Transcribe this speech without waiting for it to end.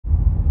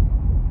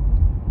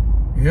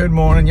Good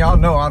morning. Y'all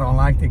know I don't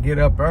like to get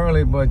up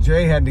early, but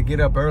Jay had to get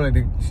up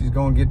early. She's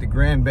going to get the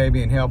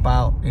grandbaby and help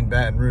out in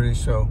Baton Rouge.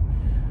 So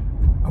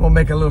I'm going to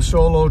make a little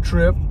solo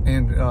trip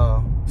and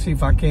see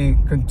if I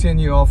can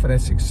continue off of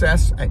that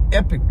success, an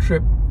epic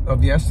trip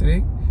of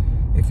yesterday.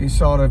 If you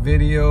saw the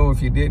video,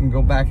 if you didn't,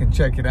 go back and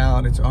check it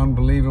out. It's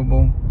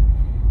unbelievable.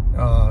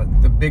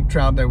 The big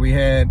trout that we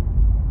had,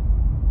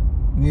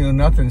 you know,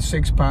 nothing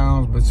 6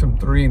 pounds, but some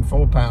 3 and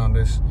 4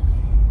 pounders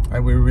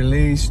that we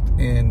released,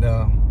 and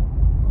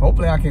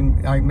hopefully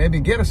I maybe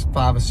get a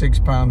 5 or 6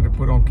 pounder to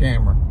put on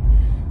camera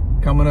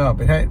coming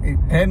up. It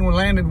hadn't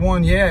landed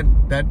one yet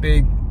that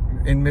big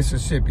in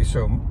Mississippi,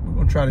 so we're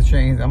gonna try to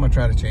change. I'm gonna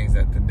try to change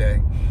that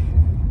today.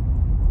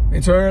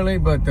 It's early,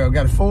 but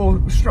got a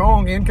full,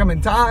 strong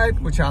incoming tide,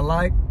 which I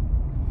like.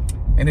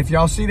 And if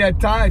y'all see that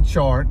tide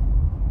chart,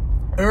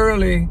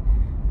 early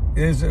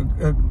is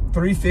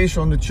 3 fish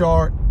on the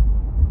chart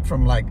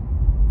from like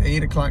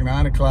 8 o'clock,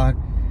 9 o'clock.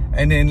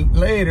 And then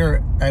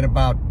later at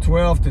about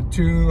 12 to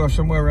 2 or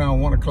somewhere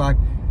around 1 o'clock,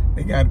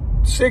 they got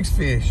 6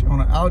 fish on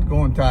an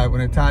outgoing tide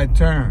when the tide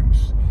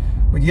turns.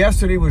 But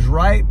yesterday was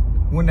right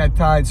when that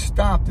tide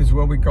stopped is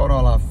where we caught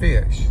all our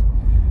fish.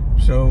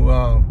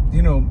 So,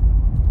 you know,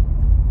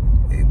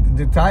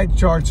 the tide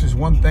charts is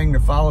one thing to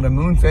follow the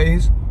moon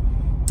phase,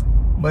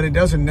 but it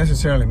doesn't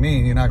necessarily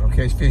mean you're not gonna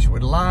catch fish.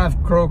 With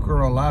live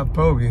croaker or live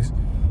pogies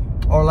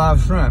or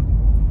live shrimp,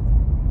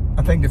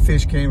 I think the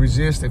fish can't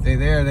resist. If they're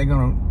there, they're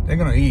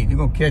gonna eat. You're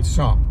gonna catch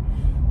some,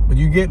 but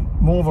you get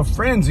more of a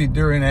frenzy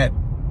during that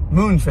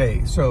moon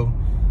phase. So,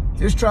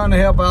 just trying to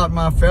help out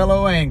my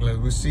fellow anglers.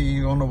 We'll see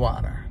you on the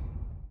water.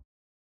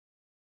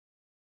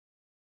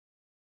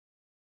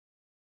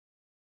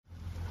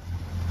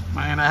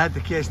 Man, I had to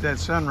catch that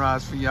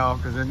sunrise for y'all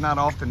because it's not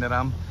often that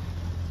I'm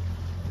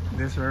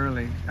this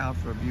early out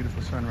for a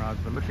beautiful sunrise.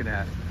 But look at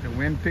that. The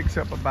wind picks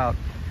up about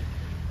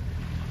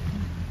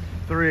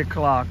 3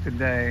 o'clock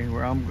today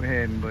where I'm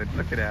heading, but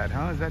look at that,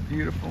 huh? Is that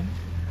beautiful?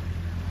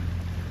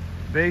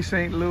 Bay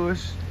St.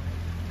 Louis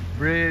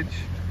Bridge,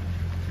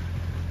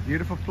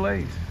 beautiful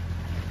place.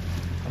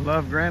 I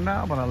love Grand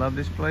Isle, but I love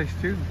this place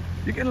too.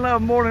 You can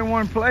love more than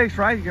one place,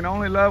 right? You can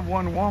only love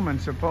one woman,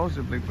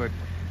 supposedly, but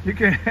you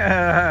can,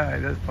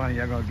 that's funny,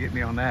 y'all gonna get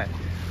me on that.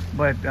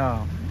 But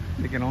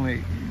you can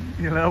only,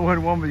 you love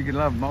one woman, you can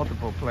love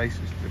multiple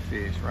places to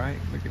fish, right?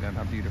 Look at that,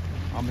 how beautiful.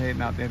 I'm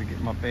heading out there to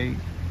get my bait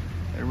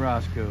at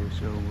Roscoe,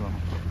 so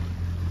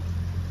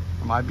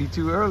it might be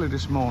too early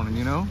this morning,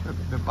 you know.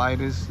 The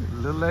bite is a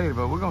little later,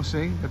 but we're gonna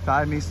see. The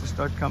tide needs to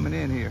start coming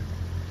in here.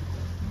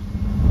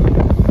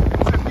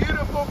 It's a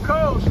beautiful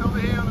coast over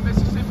here on the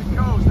Mississippi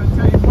coast. I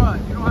tell you what,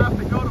 you don't have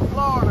to go to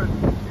Florida.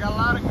 You got a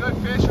lot of good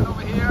fishing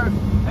over here,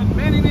 and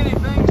many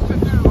things to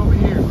do over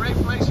here. Great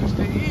places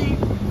to eat,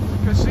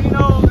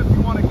 casinos if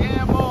you want to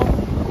gamble,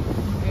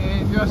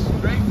 and just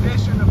great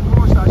fishing. Of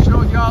course, I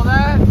showed y'all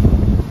that.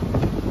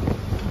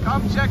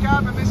 Come check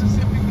out the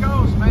Mississippi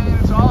coast, man.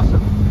 It's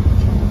awesome.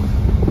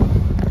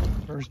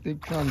 First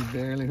big crumbs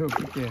barely hooked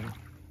again.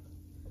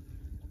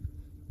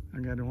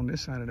 I got it on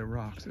this side of the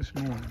rocks this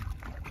morning.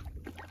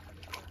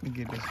 Let me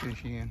get this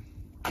fish in.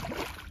 And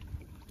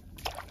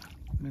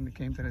then it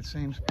came to that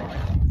same spot.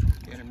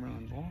 Get him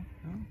run, boy.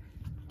 Huh?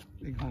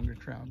 Big hungry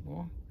trout,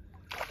 boy.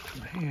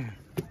 Man,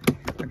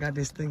 I got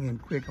this thing in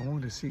quick. I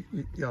wanted to see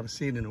y'all to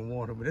see it in the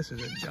water, but this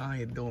is a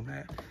giant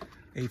doormat.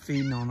 They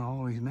feeding on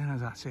all these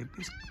minnows. I said,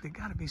 there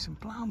gotta be some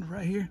flounder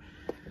right here.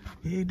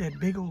 He ate that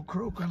big old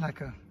croaker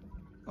like a,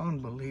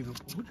 unbelievable.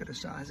 Look at the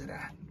size of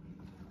that,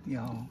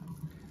 y'all.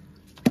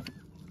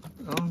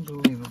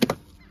 Unbelievable.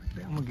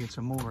 I'm gonna get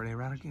some more there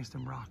right against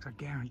them rocks, I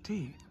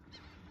guarantee it.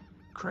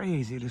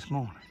 Crazy this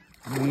morning.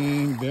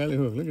 Green belly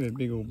hook, look at that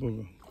big old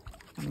booger.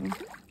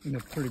 In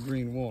that pretty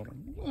green water.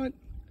 What?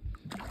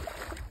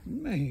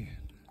 Man.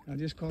 I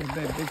just caught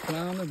that big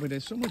flounder, but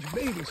there's so much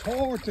bait, it's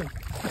hard to...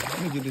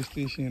 Let me get this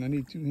fish in. I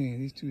need 2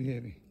 hands. He's too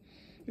heavy.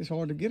 It's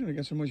hard to get him. I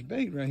got so much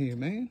bait right here,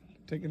 man.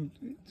 Taking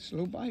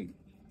slow bite.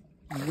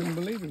 You wouldn't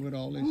believe it with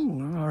all this.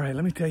 Ooh, all right,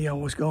 let me tell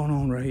y'all what's going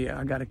on right here.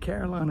 I got a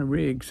Carolina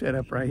rig set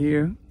up right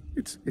here.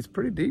 It's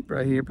pretty deep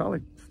right here,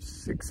 probably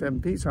 6,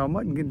 7 feet, so I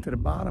wasn't getting to the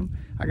bottom.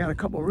 I got a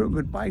couple of real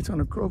good bites on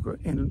the croaker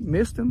and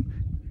missed them,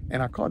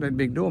 and I caught that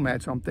big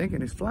doormat, so I'm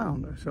thinking it's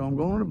flounder. So I'm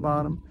going to the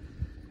bottom.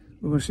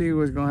 We're gonna see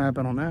what's gonna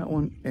happen on that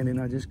one. And then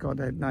I just caught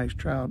that nice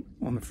trout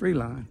on the free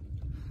line.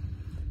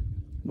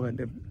 But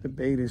the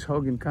bait is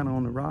hugging kind of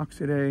on the rocks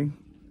today.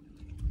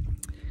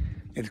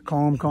 It's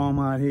calm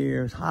out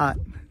here, it's hot.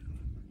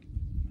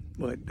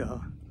 But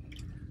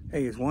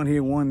hey, it's one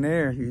here, one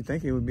there. You'd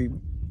think it would be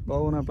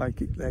blowing up like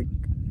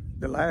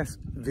the last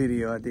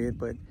video I did,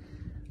 but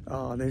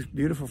there's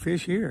beautiful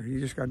fish here. You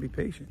just gotta be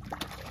patient.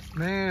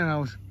 Man, I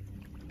was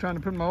trying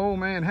to put my old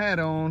man hat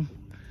on,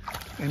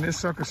 and this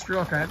sucker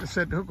struck. I had to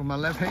set the hook with my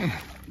left hand.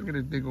 Look at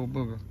this big old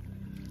booger.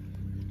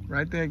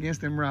 Right there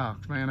against them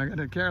rocks, man. I got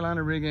the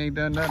Carolina rig, ain't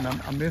done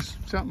nothing. I missed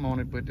something on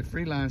it, but the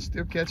free line's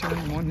still catching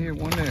them. One here,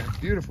 one there.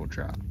 Beautiful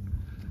trout.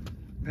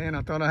 Man,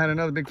 I thought I had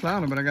another big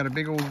flounder, but I got a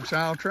big old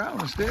sow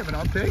trout instead, but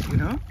I'll take it,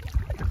 huh?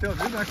 It feels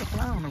just like a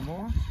flounder,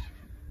 boy.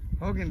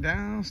 Hugging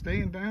down,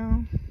 staying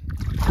down.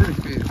 Pretty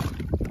fish.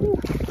 Woo.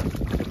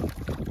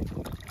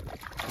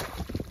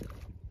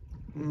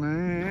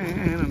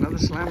 Man, another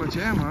slammer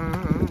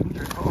jammer.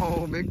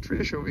 Oh, big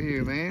fish over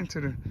here, man.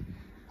 To the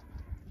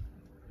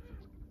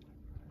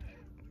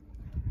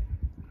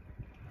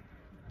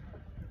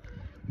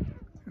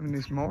in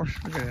this marsh.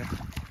 Look at that.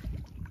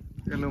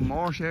 Got a little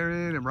marsh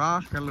area, the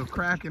rock, got a little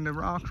crack in the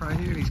rocks right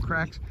here. These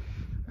cracks,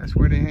 that's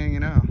where they're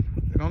hanging out.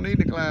 They don't need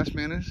the glass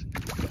minnows.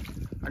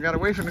 I got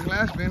away from the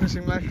glass minnows.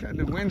 Seemed like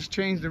the winds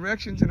changed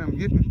directions and I'm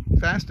getting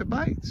faster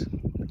bites.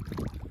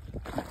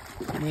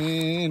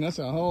 Man, that's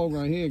a hog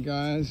right here,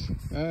 guys.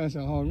 That's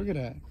a hog. Look at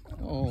that.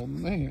 Oh,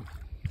 man.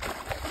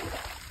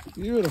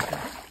 Beautiful.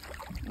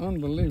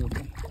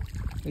 Unbelievable.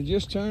 It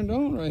just turned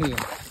on right here.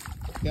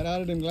 Got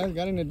out of them glass,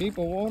 got in the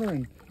deeper water,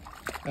 and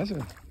that's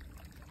a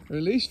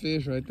release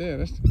fish right there.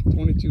 That's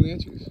 22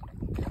 inches.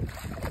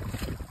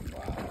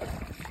 Wow.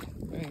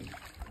 Man.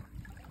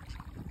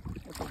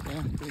 That's a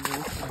damn big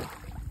old fish.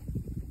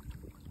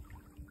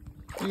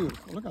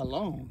 Beautiful. Look how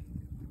long.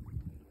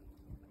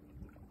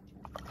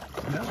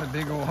 That's a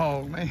big old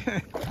hog, man.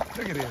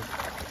 Look at this.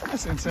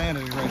 That's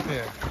insanity right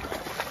there.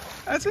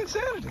 That's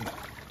insanity.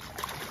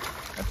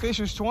 That fish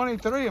is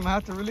 23. I'm gonna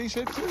have to release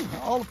it too.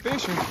 All the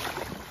fish are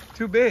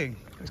too big.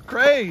 It's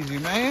crazy,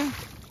 man.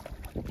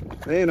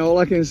 Man, all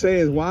I can say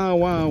is wow,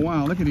 wow,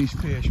 wow. Look at these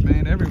fish,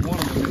 man. Every one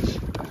of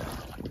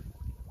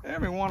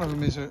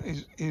them is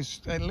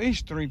at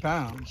least 3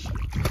 pounds.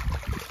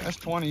 That's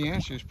 20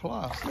 inches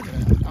plus. Look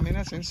at that. I mean,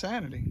 that's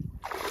insanity.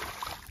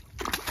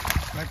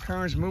 That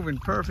current's moving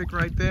perfect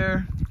right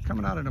there.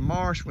 Coming out of the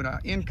marsh with an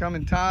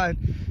incoming tide.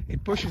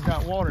 It pushes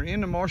that water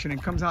in the marsh and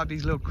it comes out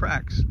these little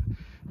cracks.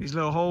 These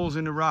little holes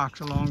in the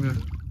rocks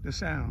along the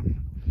sound.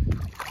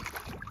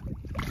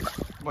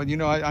 But you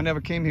know, I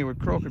never came here with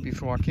croaker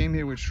before. I came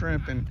here with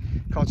shrimp and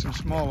caught some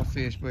smaller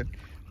fish, but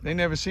they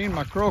never seen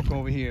my croaker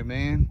over here,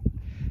 man.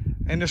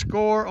 And the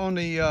score on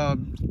the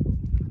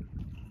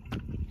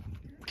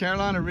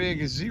Carolina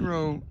rig is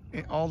 0.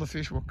 All the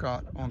fish were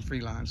caught on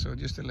free line, so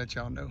just to let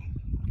y'all know.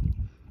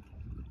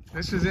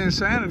 This is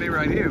insanity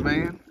right here,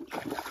 man.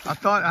 I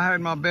thought I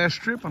had my best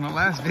trip on the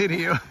last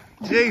video.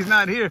 Jay's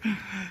not here.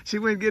 She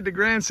went to get the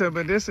grandson,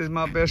 but this is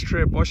my best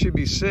trip. Boy, she'd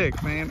be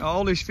sick, man.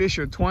 All these fish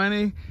are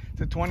 20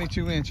 to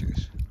 22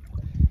 inches.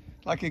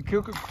 Like a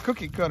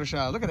cookie cutter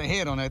shot. Look at the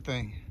head on that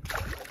thing.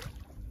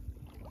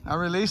 I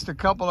released a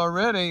couple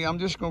already. I'm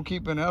just gonna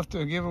keep enough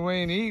to give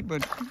away and eat,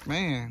 but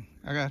man,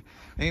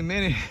 ain't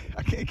many.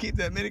 I can't keep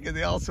that many because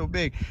they're all so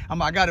big.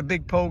 I got a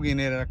big pogie in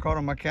there that I caught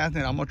on my cast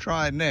net. I'm gonna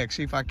try it next,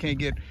 see if I can't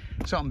get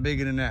something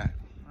bigger than that.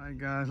 All right,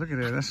 guys, look at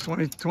that. That's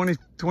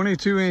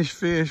 22 inch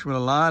fish with a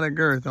lot of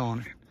girth on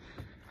it.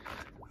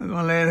 I'm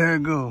gonna let her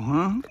go,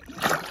 huh?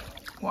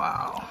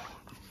 Wow.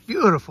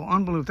 Beautiful,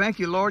 unbelievable. Thank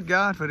you, Lord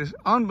God, for this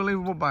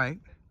unbelievable bite.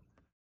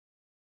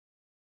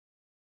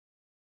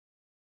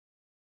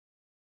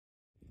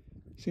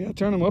 See, I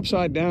turn them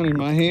upside down in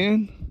my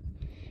hand,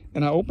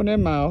 and I open their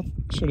mouth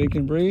so they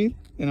can breathe,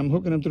 and I'm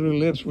hooking them through the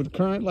lips. With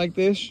current like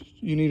this,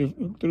 you need to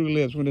hook through the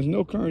lips. When there's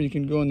no current, you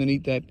can go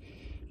underneath that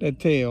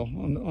tail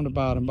on the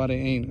bottom by the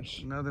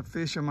anus. Another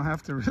fish I'm gonna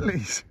have to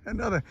release.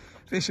 Another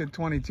fish at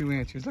 22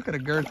 inches. Look at the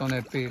girth on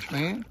that fish,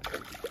 man.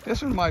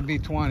 This one might be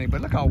 20,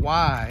 but look how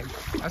wide.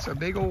 That's a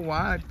big old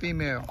wide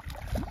female.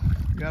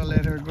 You gotta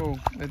let her go,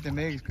 let them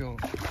eggs go.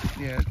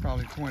 Yeah, it's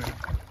probably 20,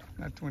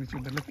 not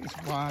 22, but look, it's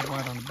wide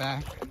on the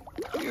back.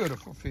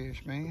 Beautiful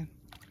fish, man.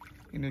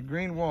 In the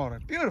green water.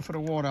 Beautiful the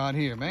water out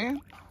here, man.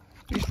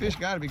 These fish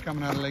gotta be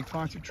coming out of Lake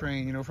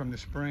Pontchartrain, you know, from the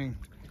spring.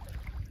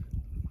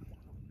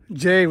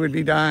 Jay would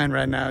be dying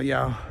right now,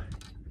 y'all.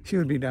 She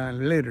would be dying,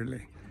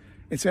 literally.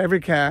 It's every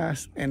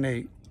cast, and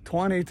they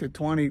 20 to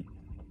 20,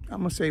 I'm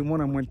gonna say one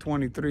of them went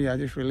 23, I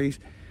just released.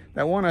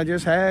 That one I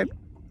just had,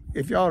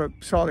 if y'all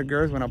saw the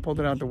girth when I pulled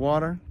it out the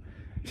water,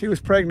 she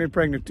was pregnant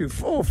too,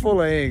 full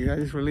of eggs. I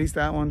just released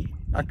that one.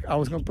 I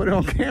was gonna put it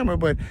on camera,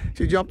 but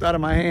she jumped out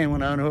of my hand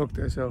when I unhooked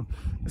her, so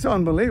it's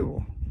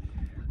unbelievable.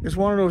 It's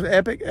one of those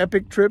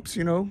epic trips,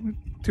 you know,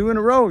 2 in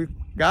a row.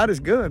 God is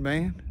good,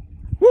 man.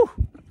 Woo!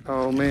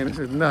 Oh man, this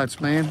is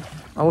nuts, man.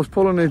 I was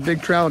pulling this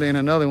big trout in,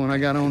 another one I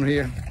got on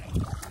here.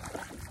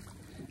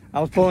 I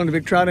was pulling the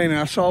big trout in and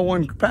I saw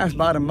one pass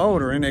by the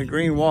motor in that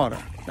green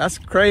water. That's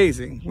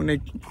crazy.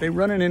 When they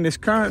running in this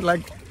current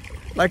like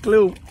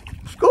little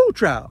school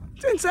trout.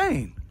 It's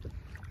insane.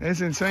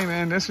 It's insane,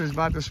 man. This is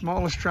about the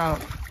smallest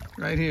trout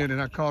right here that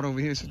I caught over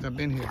here since I've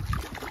been here.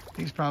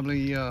 He's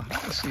probably,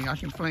 let's see, I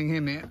can fling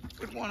him in.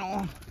 Put one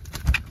on.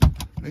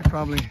 He's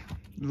probably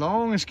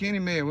long and skinny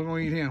male. We're gonna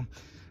eat him.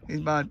 He's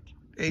about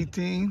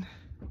 18.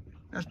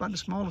 That's about the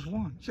smallest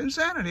one. It's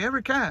insanity,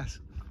 every cast.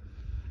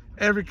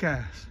 Every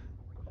cast.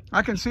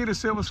 I can see the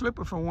silver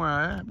slipper from where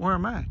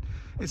I'm at.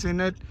 It's in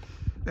that,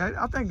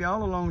 I think they're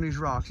all along these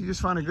rocks. You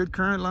just find a good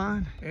current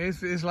line.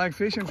 It's like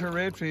fishing for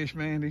redfish,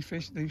 man.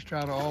 These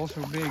trout are all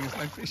so big. It's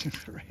like fishing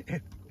for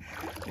red.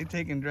 They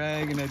take and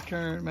drag in that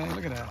current, man.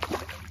 Look at that.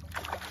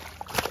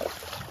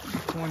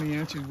 20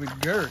 inches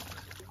with girth.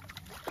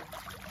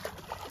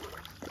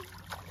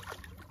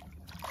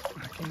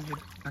 I can't get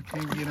I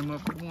can't get him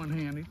up with one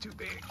hand, he's too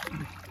big.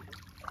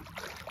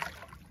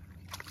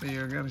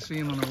 There, I gotta see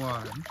him on the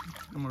water.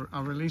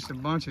 I released a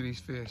bunch of these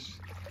fish.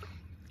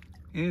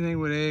 Anything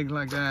with eggs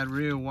like that,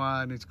 real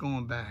wide, it's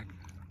going back.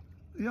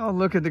 Y'all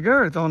look at the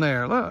girth on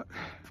there, look.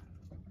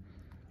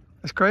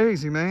 That's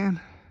crazy,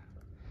 man.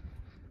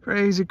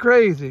 Crazy,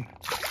 crazy.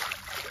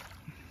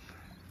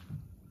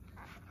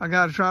 I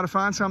gotta try to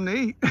find something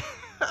to eat.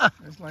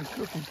 It's like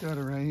cookie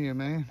cutter right here,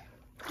 man.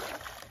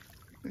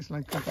 It's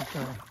like cookie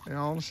cutter. They're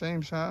all the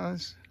same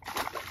size.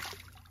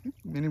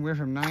 Anywhere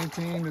from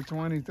 19 to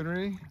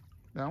 23.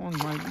 That one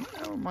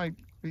might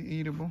be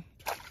eatable.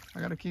 I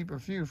gotta keep a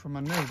few for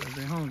my neighbors,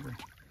 they're hungry.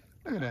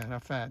 Look at that, how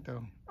fat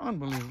though.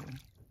 Unbelievable.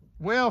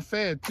 Well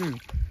fed too.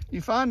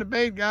 You find the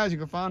bait, guys, you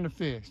can find the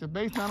fish. The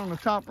bait's not on the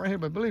top right here,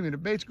 but believe me, the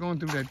bait's going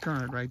through that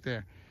current right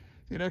there.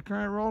 See that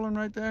current rolling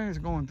right there? It's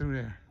going through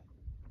there.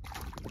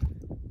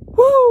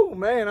 Woo,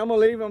 man, I'm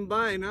gonna leave them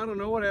biting. I don't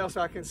know what else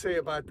I can say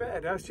about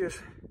that. That's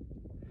just,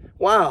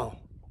 wow.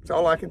 That's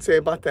all I can say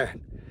about that.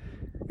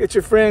 Get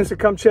your friends to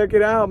come check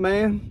it out,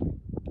 man.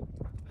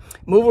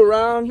 Move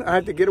around. I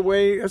had to get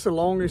away. That's the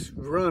longest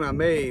run I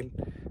made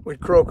with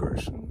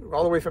croakers.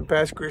 All the way from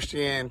past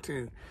Christian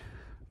to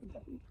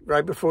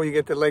right before you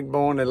get to Lake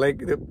Bourne,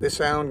 the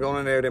sound going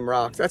in there, them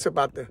rocks. That's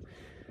about the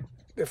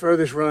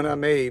furthest run I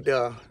made.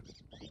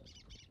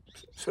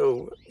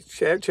 So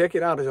check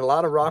it out. There's a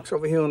lot of rocks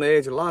over here on the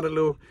edge, a lot of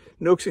little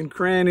nooks and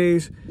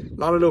crannies, a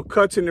lot of little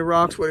cuts in the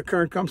rocks where the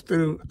current comes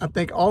through. I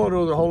think all of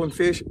those are holding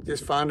fish.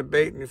 Just find the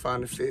bait and you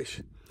find the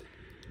fish.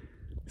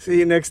 See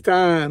you next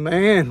time,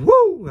 man.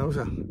 Woo! That was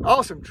an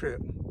awesome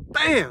trip.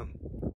 Bam!